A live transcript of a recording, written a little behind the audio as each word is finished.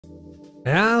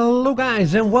Hello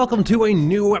guys, and welcome to a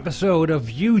new episode of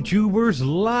YouTubers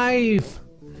Live.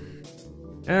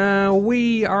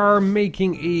 We are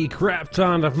making a crap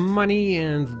ton of money,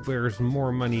 and there's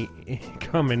more money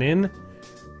coming in.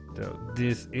 So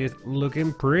this is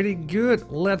looking pretty good.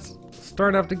 Let's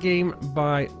start off the game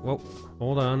by, well,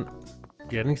 hold on,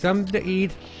 getting something to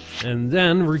eat, and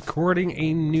then recording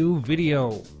a new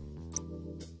video.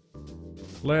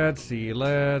 Let's see,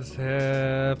 let's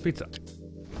have pizza.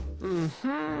 Then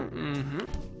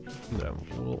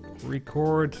we'll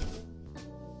record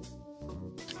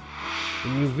a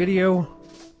new video.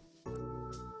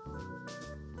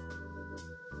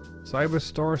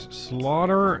 Cyberstar's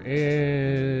Slaughter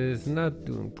is not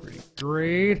doing pretty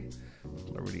great.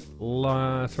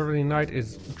 Saturday Night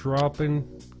is dropping.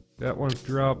 That one's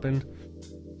dropping.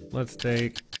 Let's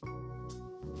take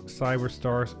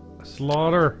Cyberstar's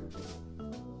Slaughter.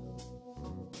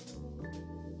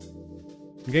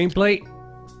 Gameplay,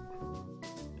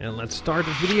 and let's start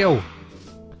the video.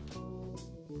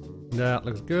 That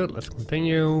looks good. Let's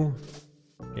continue.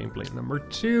 Gameplay number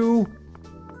 2.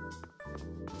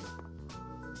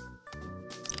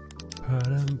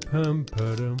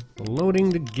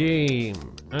 Loading the game.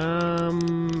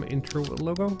 Intro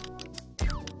logo.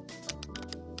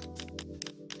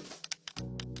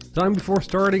 Time before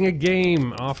starting a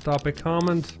game. Off-topic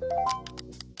comment.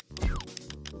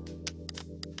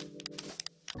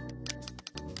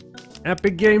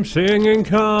 Epic Game singing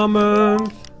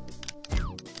comment.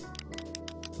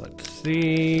 Let's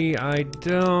see. I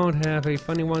don't have a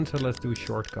funny one, so let's do a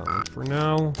short comment for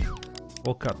now.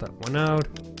 We'll cut that one out.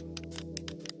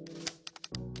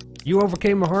 You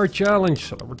overcame a hard challenge.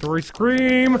 Celebratory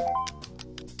scream.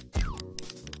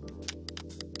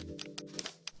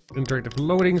 Interactive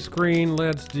loading screen.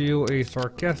 Let's do a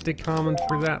sarcastic comment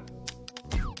for that.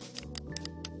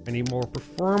 I need more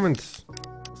performance.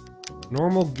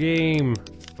 Normal game,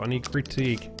 funny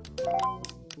critique.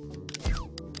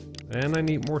 And I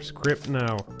need more script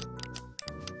now.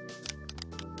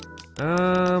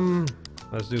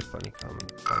 Let's do funny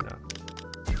comment. Why not?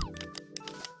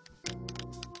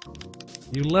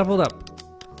 You leveled up.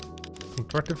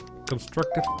 Constructive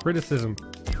criticism.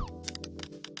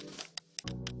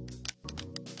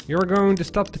 You're going to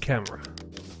stop the camera.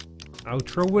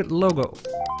 Outro with logo.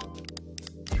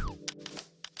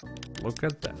 Look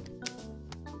at that.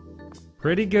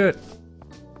 Pretty good.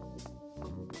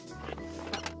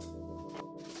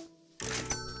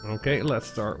 Okay, let's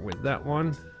start with that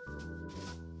one.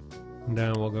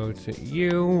 Then we'll go to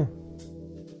you.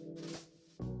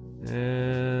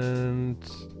 And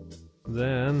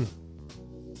then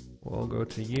we'll go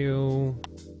to you.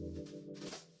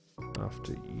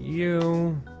 After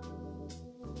you.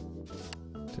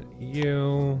 To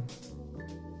you.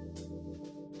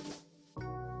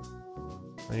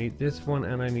 I need this one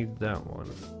and I need that one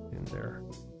in there.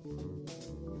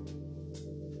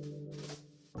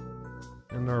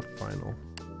 And our final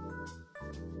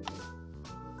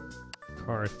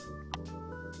card.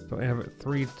 So I have a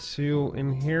 3-2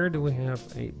 in here. Do we have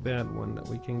a bad one that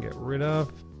we can get rid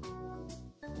of?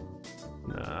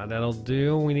 Nah, that'll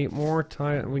do. We need more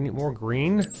we need more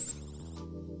green.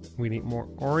 We need more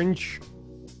orange.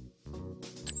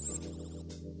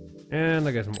 And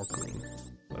I guess more green.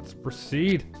 Let's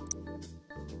proceed.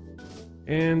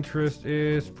 Interest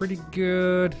is pretty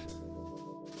good.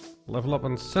 Level up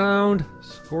on sound.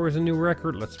 Scores a new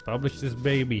record. Let's publish this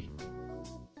baby.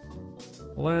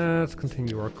 Let's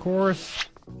continue our course.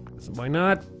 So why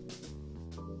not?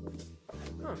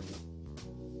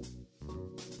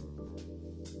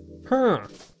 Huh.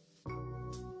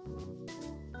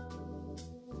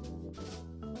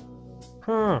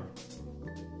 Huh.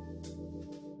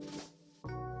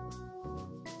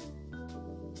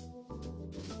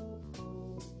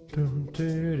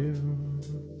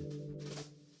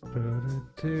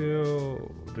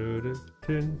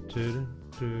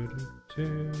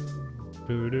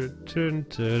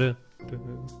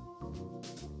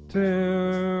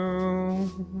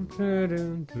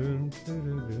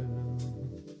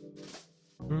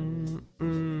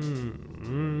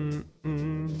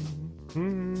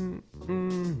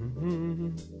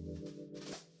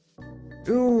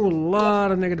 Ooh, a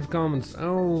lot of negative comments.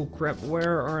 Oh crap,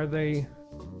 where are they?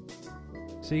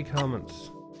 See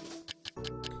comments.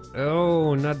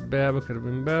 Oh, not bad, but could have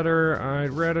been better.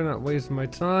 I'd rather not waste my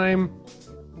time.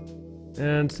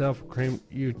 And self-proclaimed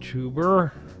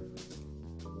YouTuber.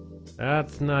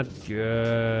 That's not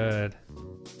good.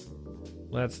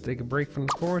 Let's take a break from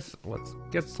the course. Let's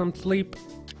get some sleep.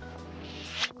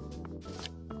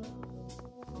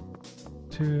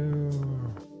 2,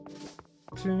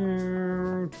 Let's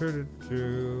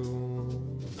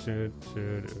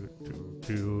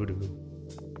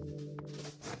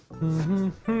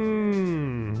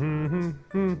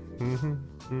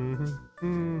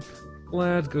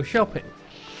go shopping.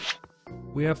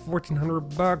 We have 1,400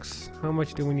 bucks. How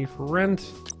much do we need for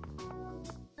rent?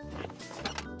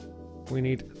 We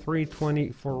need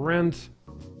 320 for rent.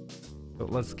 So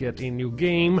let's get a new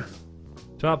game.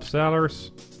 Top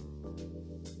sellers.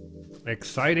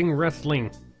 Exciting wrestling.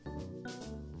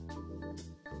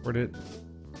 For the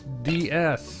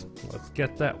DS. Let's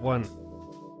get that one.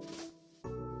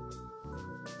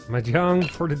 Mahjong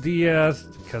for the DS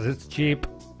because it's cheap.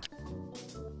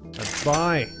 Let's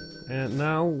buy. And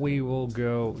now we will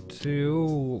go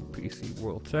to PC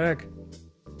World Tech.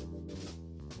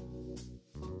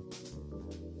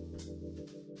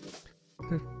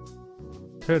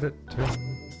 Let's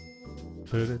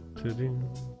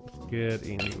get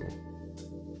a new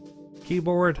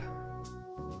keyboard.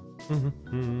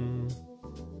 New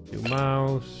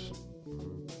mouse.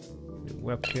 New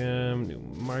webcam. New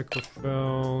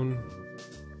microphone.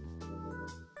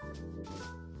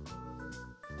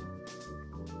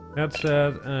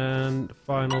 Headset and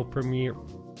Final Premiere.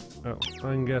 Oh,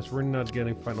 I guess we're not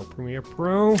getting Final Premiere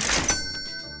Pro.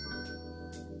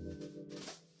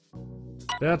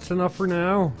 That's enough for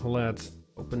now. Let's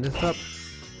open this up.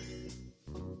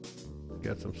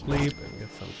 Get some sleep and get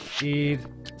some speed.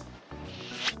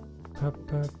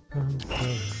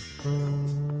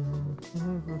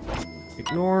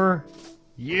 Ignore.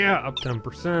 Yeah, up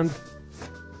 10%.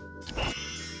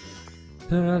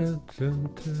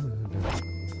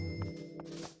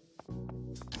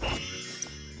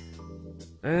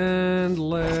 And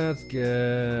let's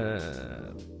get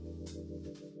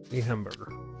a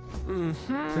hamburger.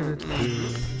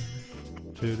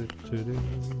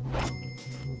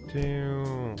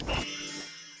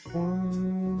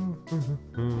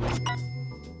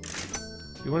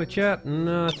 You want to chat?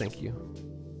 No, thank you.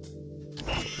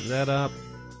 Open that up.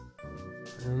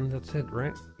 And that's it,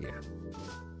 right? Yeah.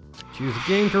 Choose a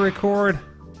game to record.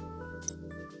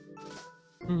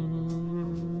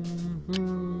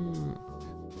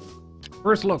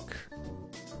 First look.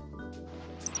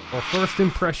 Or first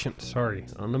impression, sorry,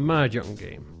 on the Mahjong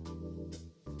game.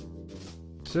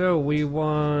 So we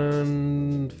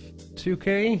won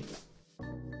 2K?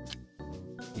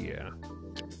 Yeah.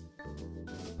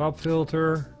 Pop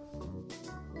filter.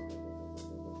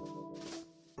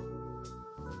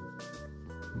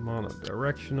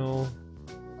 Monodirectional.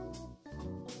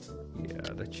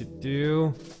 Yeah, that should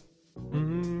do.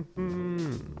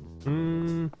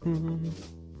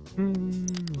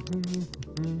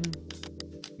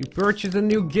 You purchased a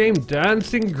new game,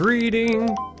 Dancing Greeting.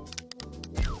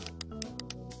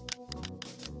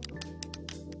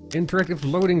 Interactive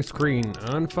loading screen,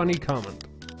 unfunny comment.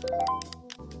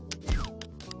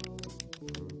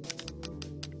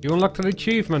 You unlocked an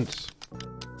achievement.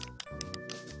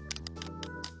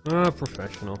 Ah,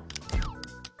 professional.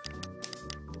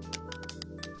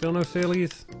 Still no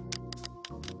salies.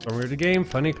 Summary of the game,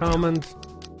 funny comment.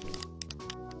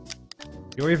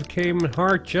 You overcame a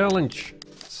hard challenge.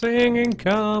 Singing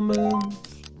comments.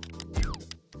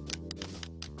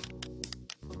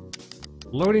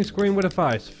 Loading screen with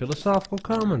advice. Philosophical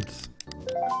comments.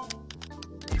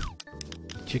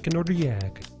 The chicken or the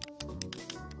egg.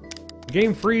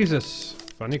 Game freezes.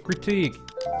 Funny critique.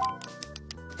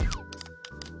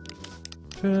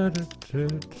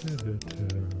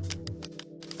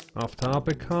 Off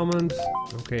topic comments.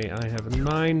 Okay, I have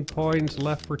 9 points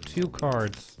left for 2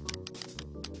 cards.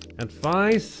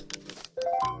 Advice.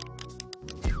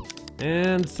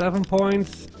 And 7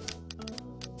 points.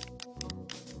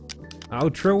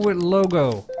 Outro with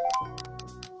logo.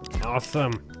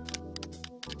 Awesome.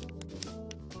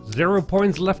 0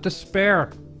 points left to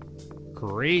spare.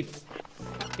 Great.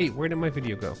 Hey, where did my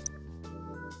video go?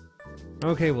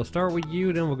 Okay, we'll start with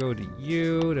you, then we'll go to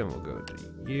you, then we'll go to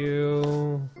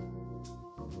you.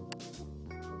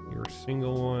 You're a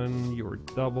single one, you're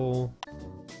double.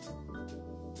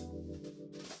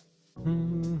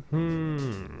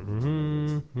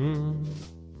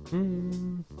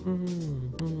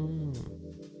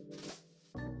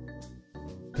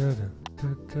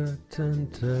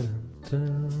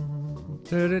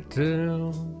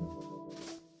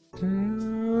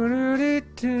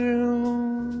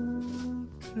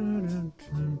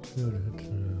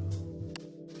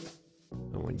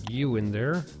 I want you in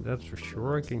there, that's for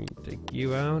sure. Can you take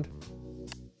you out?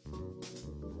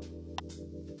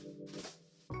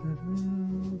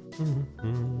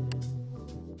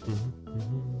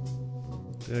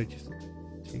 Did I just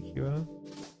take you out?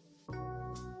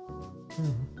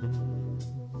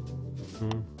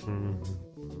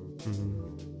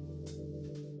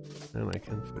 And I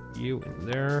can put you in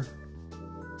there.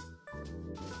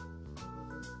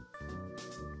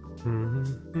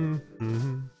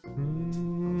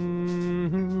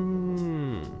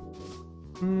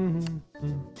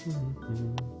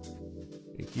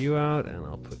 Take you out and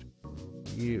I'll put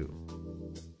you.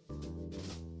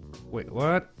 Wait,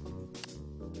 what?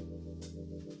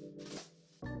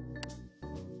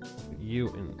 Put you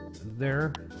in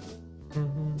there.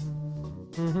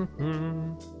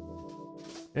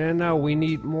 And now we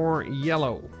need more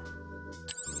yellow.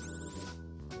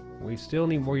 We still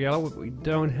need more yellow, but we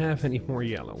don't have any more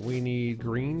yellow. We need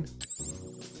green.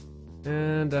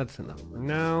 And that's enough for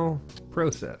now.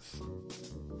 Process.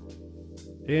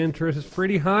 Interest is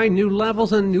pretty high. New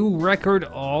levels and new record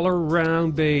all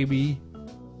around, baby.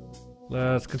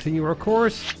 Let's continue our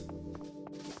course.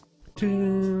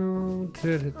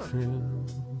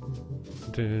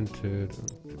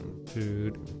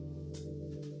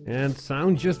 And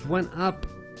sound just went up.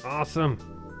 Awesome.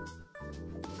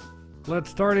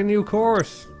 Let's start a new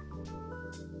course.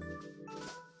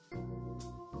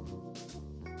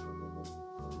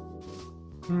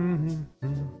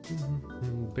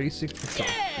 Basic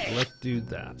photography. Let's do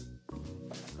that.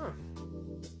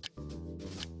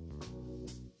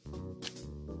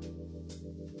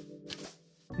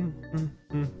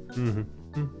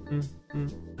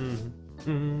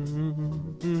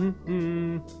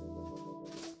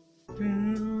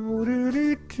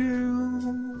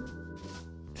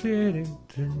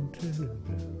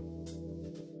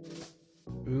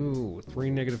 Ooh, 3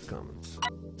 negative comments.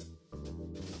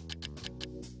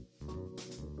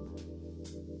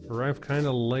 Arrived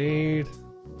kinda late.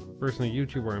 Person on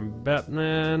YouTube where I'm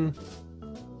Batman.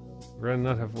 Rather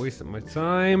not have wasted my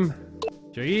time.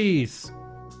 Jeez.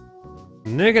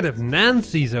 Negative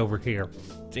Nancy's over here.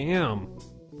 Damn.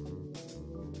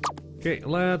 Okay,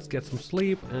 let's get some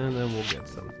sleep and then we'll get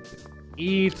some to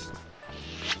eat.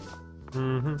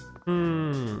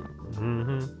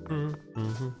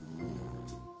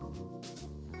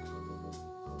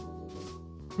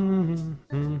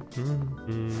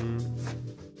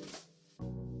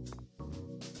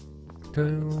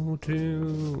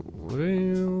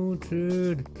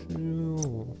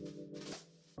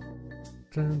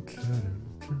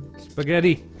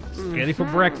 Spaghetti. Spaghetti for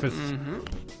breakfast.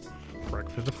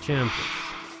 Breakfast of champions.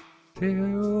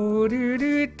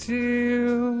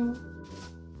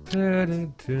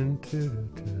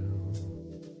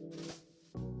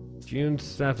 June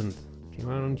 7th. Came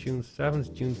out on June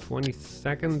 7th, June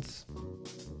 22nd.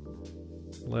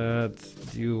 Let's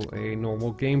do a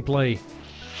normal gameplay.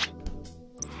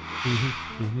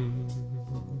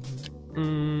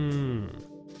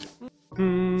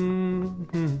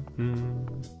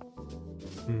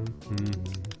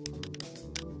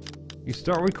 You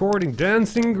start recording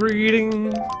dancing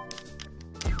greeting.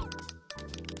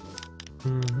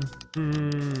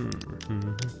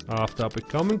 Off topic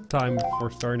comment, time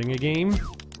for starting a game.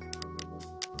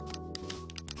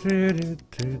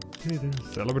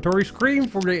 Celebratory scream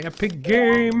for the epic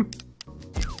game.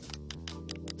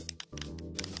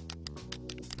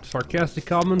 Sarcastic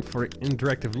comment for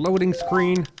interactive loading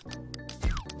screen.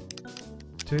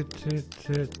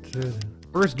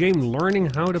 First game learning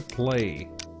how to play.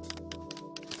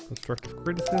 Constructive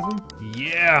criticism?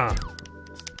 Yeah!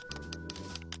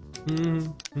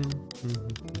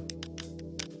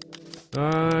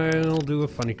 I'll do a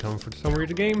funny comfort summary of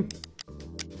the game.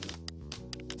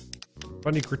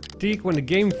 Funny critique when the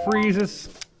game freezes.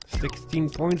 16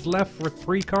 points left for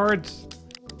 3 cards.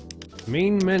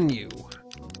 Main menu.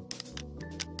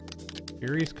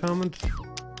 Serious comment.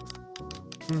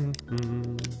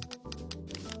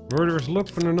 Murderers look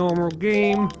for the normal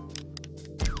game.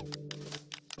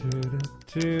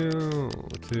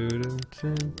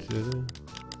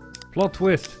 Plot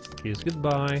twist. Kiss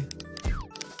goodbye.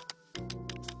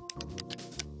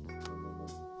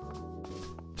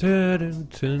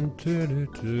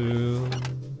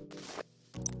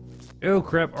 Oh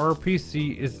crap,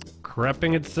 RPC is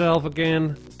crapping itself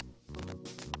again.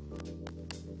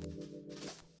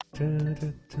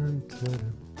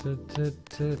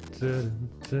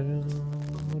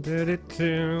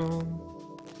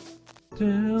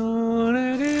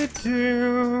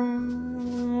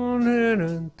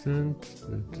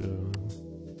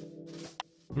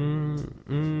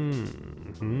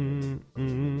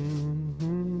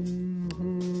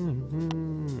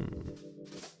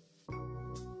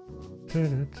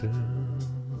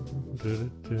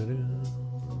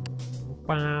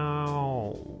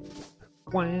 Wow.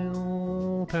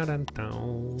 Wow.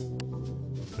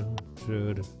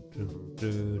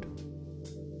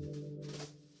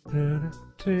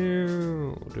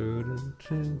 More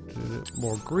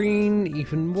green,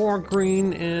 even more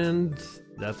green, and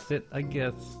that's it, I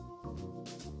guess.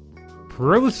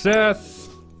 Process!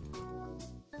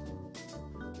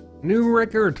 New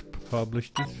record!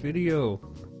 Publish this video.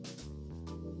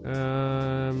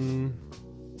 I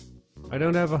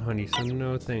don't have a honey, so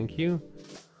no thank you.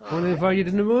 I want to invite you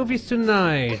to the movies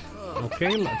tonight.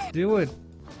 Okay, let's do it.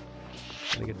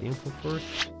 Can I get the info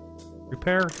first?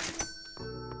 Repair.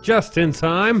 Just in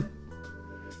time.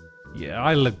 Yeah,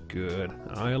 I look good.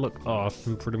 I look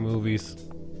awesome for the movies.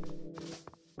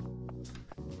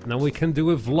 Now we can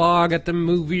do a vlog at the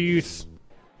movies.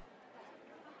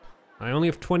 I only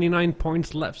have 29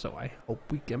 points left, so I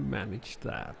hope we can manage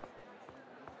that.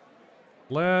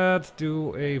 Let's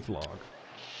do a vlog.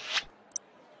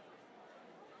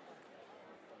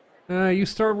 You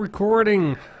start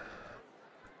recording.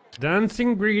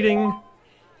 Dancing, greeting.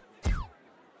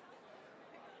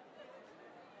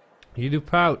 You do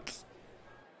pouts.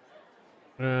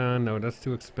 No, that's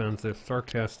too expensive.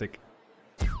 Sarcastic.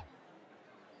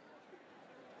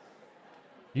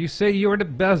 You say you're the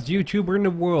best YouTuber in the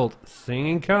world.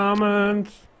 Singing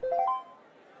comments.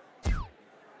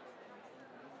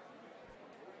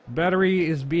 Battery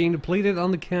is being depleted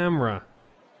on the camera.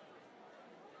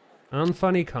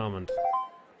 Unfunny comment.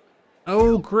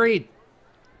 Oh, great.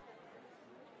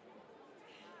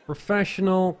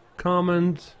 Professional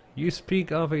comment. You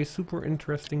speak of a super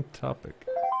interesting topic.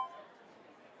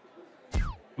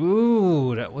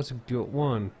 Ooh, that was a good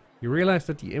one. You realize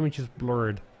that the image is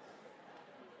blurred.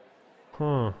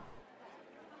 Huh.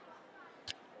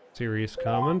 Serious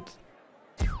comment.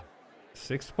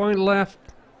 6 point left.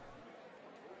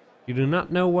 You do not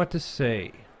know what to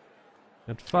say.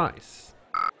 Advice.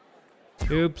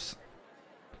 Oops.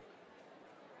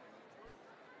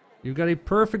 You got a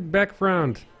perfect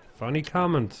background. Funny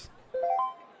comments.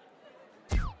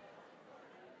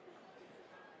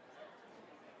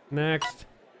 Next.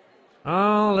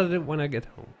 I'll let it when I get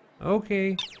home.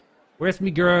 Okay. Where's me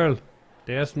girl?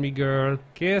 There's me girl.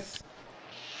 Kiss.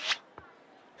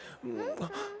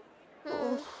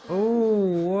 Oh,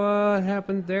 what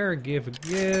happened there? Give a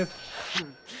gift.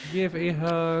 Give a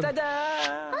hug.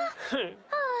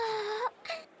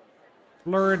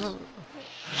 Flirt.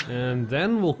 And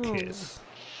then we'll kiss.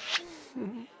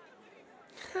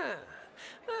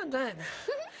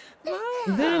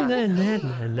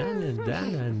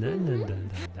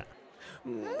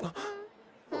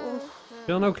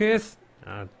 Still no kiss?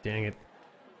 Ah, dang it.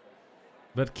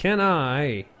 But can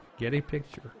I get a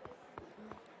picture?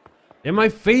 Am I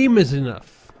famous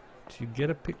enough to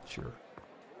get a picture?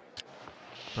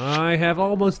 I have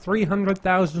almost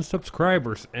 300,000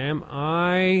 subscribers. Am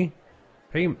I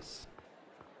famous?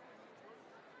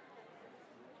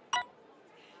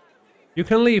 You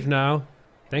can leave now.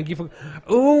 Thank you for.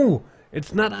 Oh,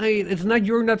 it's not. It's not.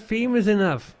 You're not famous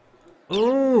enough.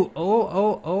 Oh.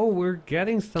 We're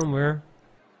getting somewhere.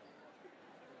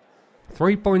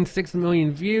 3.6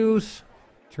 million views.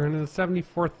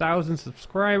 274,000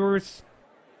 subscribers.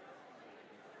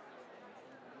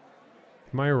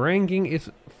 My ranking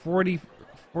is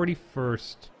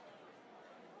 41st.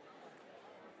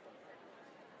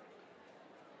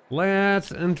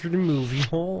 Let's enter the movie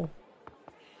hall.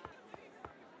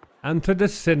 Enter the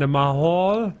cinema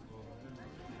hall.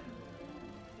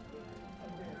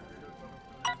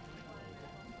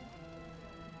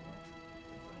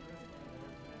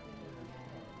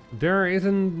 There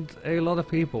isn't a lot of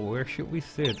people. Where should we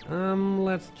sit?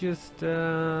 Let's just,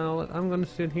 I'm gonna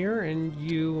sit here and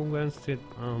you gonna sit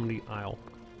on the aisle.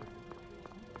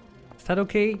 Is that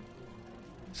okay?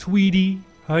 Sweetie,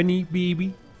 honey,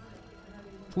 baby.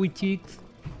 Sweet cheeks.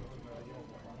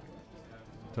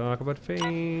 Talk about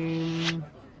fame.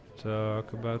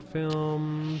 Talk about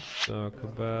film. Talk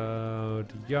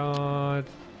about yacht.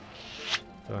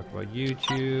 Talk about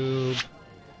YouTube.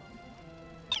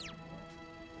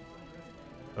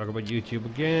 Talk about YouTube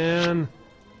again.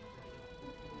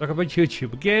 Talk about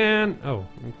YouTube again. Oh,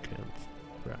 we can't.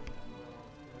 Crap.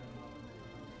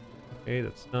 Okay,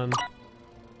 that's done.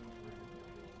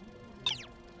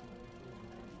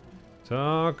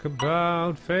 Talk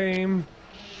about fame.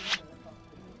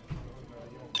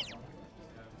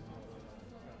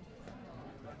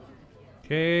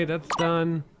 Okay, that's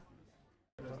done.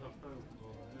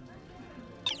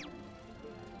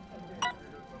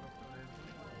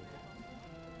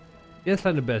 Yes,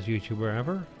 I'm the best YouTuber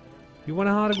ever. You want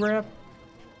an autograph?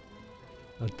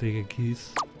 I'll take a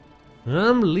kiss.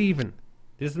 I'm leaving.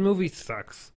 This movie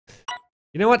sucks.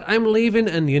 You know what? I'm leaving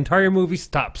and the entire movie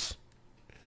stops.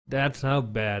 That's how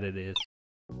bad it is.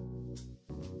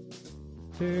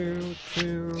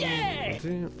 Yeah!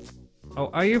 Oh,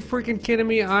 are you freaking kidding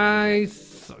me? I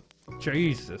suck.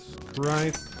 Jesus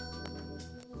Christ.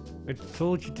 I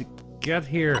told you to get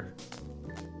here.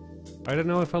 I don't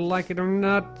know if I like it or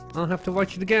not. I'll have to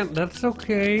watch it again. That's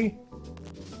okay.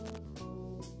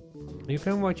 You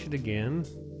can watch it again.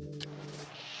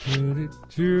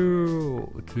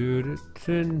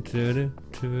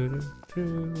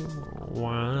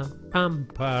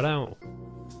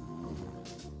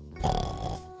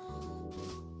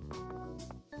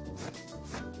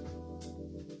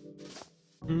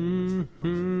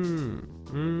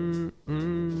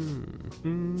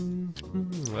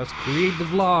 Let's create the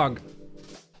vlog.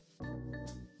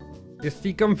 Is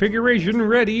the configuration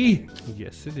ready?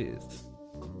 Yes, it is.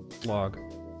 Vlog.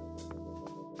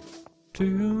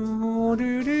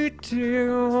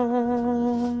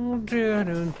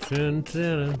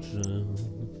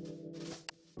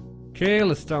 Okay,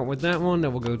 let's start with that one.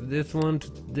 Then we'll go to this one, to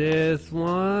this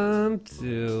one,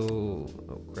 to...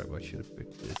 Oh crap, I should have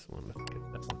picked this one. Let's get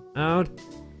that one out.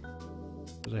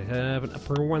 Because I have an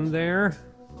upper one there.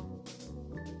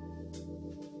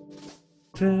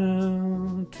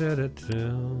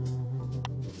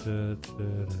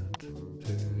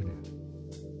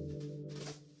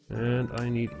 And I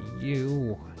need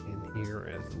you in here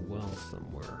as well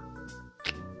somewhere.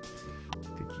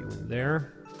 Get you in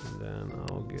there. And then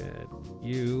I'll get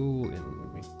you in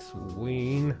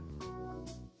between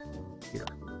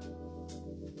here.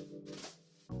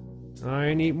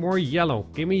 I need more yellow.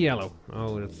 Give me yellow.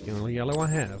 Oh, that's the only yellow I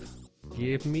have.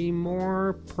 Give me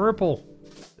more purple.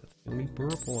 That's the only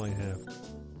purple I have.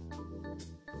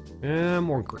 And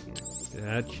more green.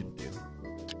 That should do.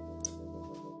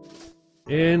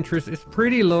 Interest is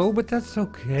pretty low, but that's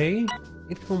okay.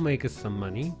 It will make us some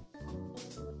money.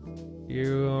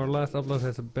 Your last upload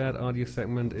has a bad audio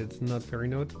segment. It's not very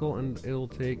noticeable and it'll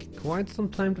take quite some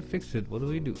time to fix it. What do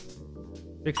we do?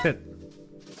 Fix it.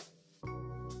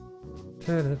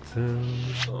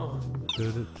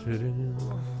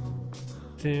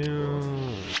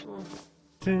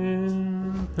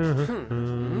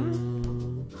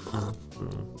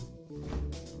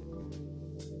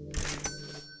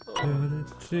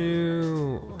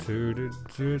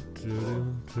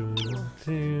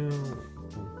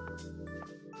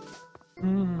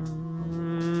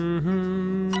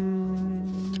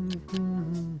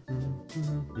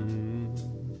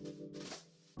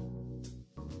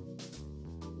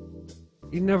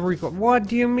 You never record. What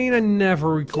do you mean I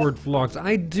never record vlogs?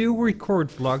 I do record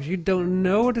vlogs. You don't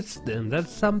notice them.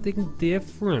 That's something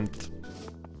different.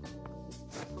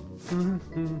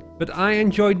 But I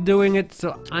enjoy doing it,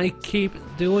 so I keep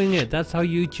doing it. That's how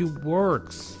YouTube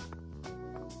works.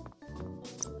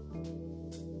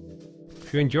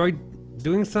 If you enjoy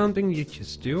doing something, you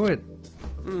just do it.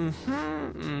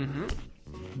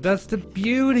 That's the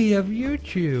beauty of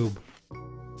YouTube.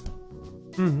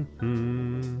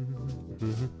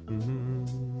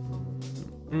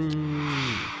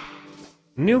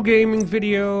 New gaming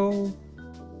video.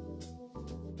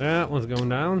 That one's going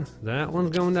down. That one's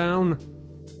going down.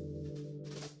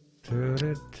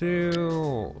 Let's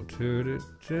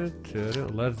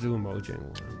do a Mojang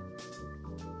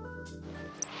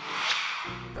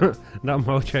one. Not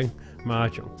Mojang,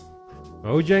 Mahjong.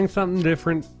 Mojang something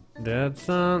different. That's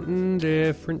something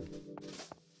different.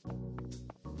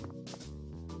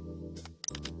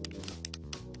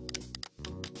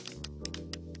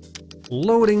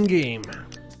 Loading game.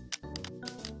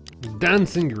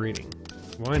 Dancing greeting.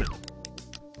 Why not?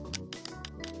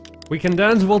 We can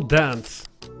dance, we'll dance.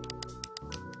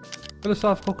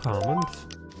 Philosophical comments.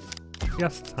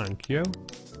 Yes, thank you.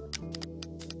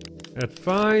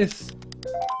 Advice.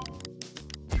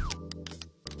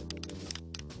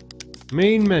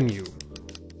 Main menu.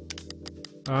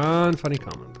 And funny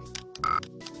comment.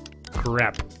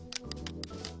 Crap.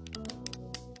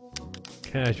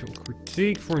 Casual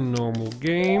critique for normal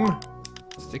game.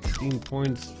 16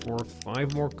 points for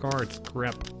 5 more cards.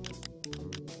 Crap.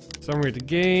 Summary of the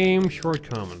game. Short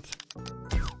comment.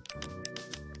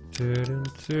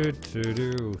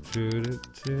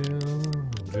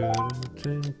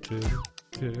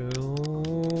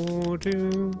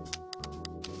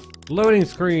 Loading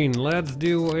screen. Let's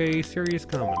do a serious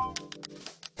comment.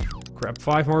 Crap.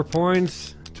 5 more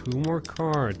points. 2 more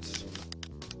cards.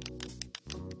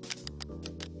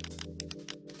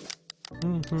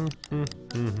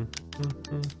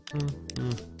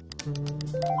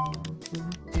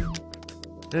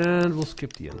 And we'll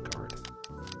skip the end card.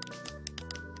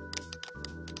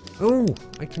 Oh,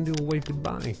 I can do a wave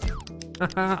goodbye.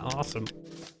 Haha, awesome.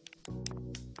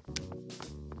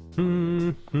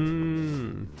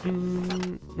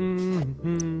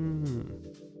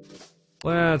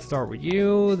 Let's start with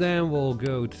you, then we'll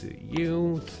go to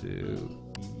you, to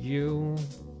you.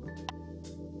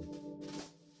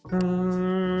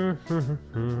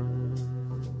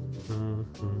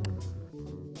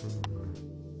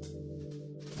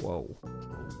 Whoa.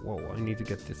 Whoa, I need to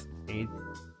get this 8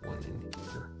 one in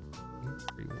here. 8,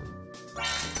 3, 1.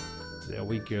 There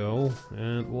we go.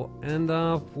 And we'll end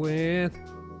up with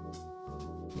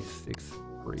 6,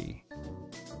 3.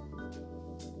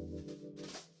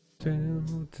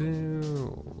 2, 2,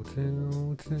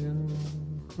 2, 2.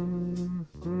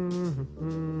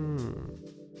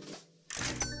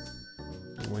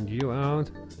 I want you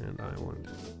out, and I want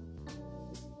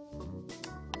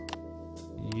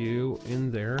you in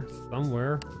there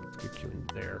somewhere. Let's get you in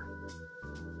there.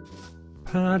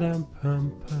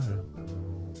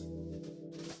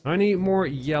 I need more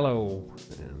yellow,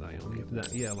 and I only have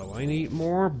that yellow. I need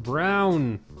more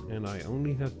brown, and I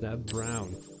only have that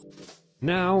brown.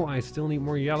 Now I still need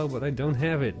more yellow, but I don't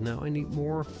have it. Now I need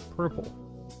more purple.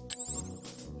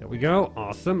 There we go.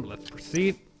 Awesome. Let's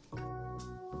proceed.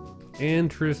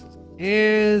 Interest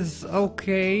is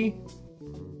okay.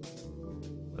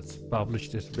 Let's publish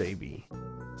this baby.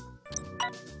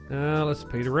 Let's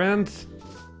pay the rent.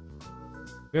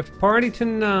 We have a party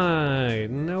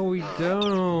tonight. No, we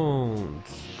don't.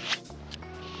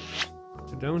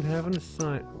 I don't have an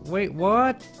assignment. Wait,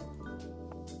 what?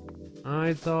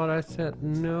 I thought I said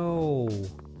no.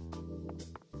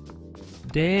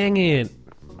 Dang it.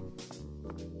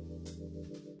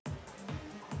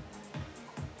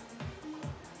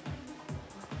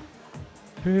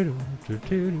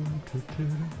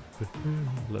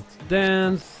 Let's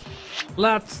dance.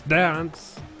 Let's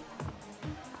dance.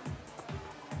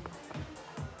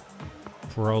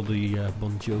 For all the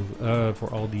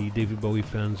for all the David Bowie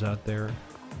fans out there.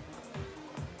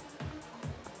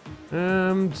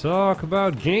 Talk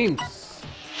about games.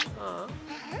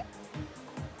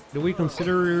 Do we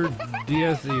consider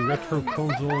DS a retro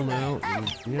console now?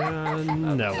 Yeah,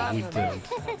 no, we don't.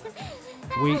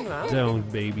 We don't,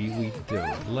 baby, we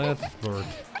don't. Let's flirt.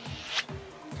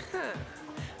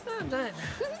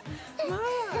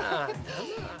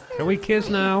 Can we kiss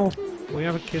now? We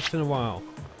haven't kissed in a while.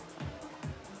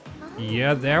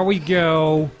 Yeah, there we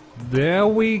go. There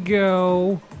we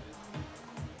go.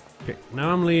 Okay,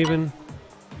 now I'm leaving.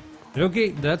 Okay,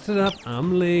 that's enough.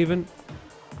 I'm leaving.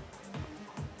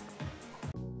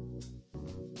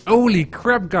 Holy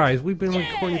crap, guys. We've been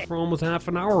recording for almost half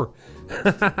an hour.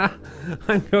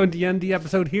 I'm going to end the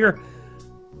episode here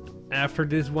after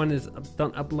this one is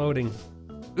done uploading.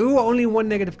 Ooh, only 1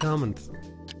 negative comment.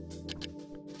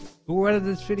 Who edited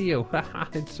this video? Haha,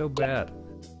 it's so bad.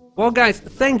 Well, guys,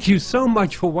 thank you so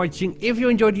much for watching. If you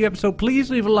enjoyed the episode,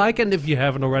 please leave a like, and if you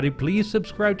haven't already, please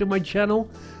subscribe to my channel.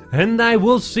 And I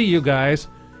will see you guys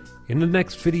in the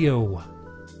next video.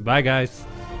 Bye, guys.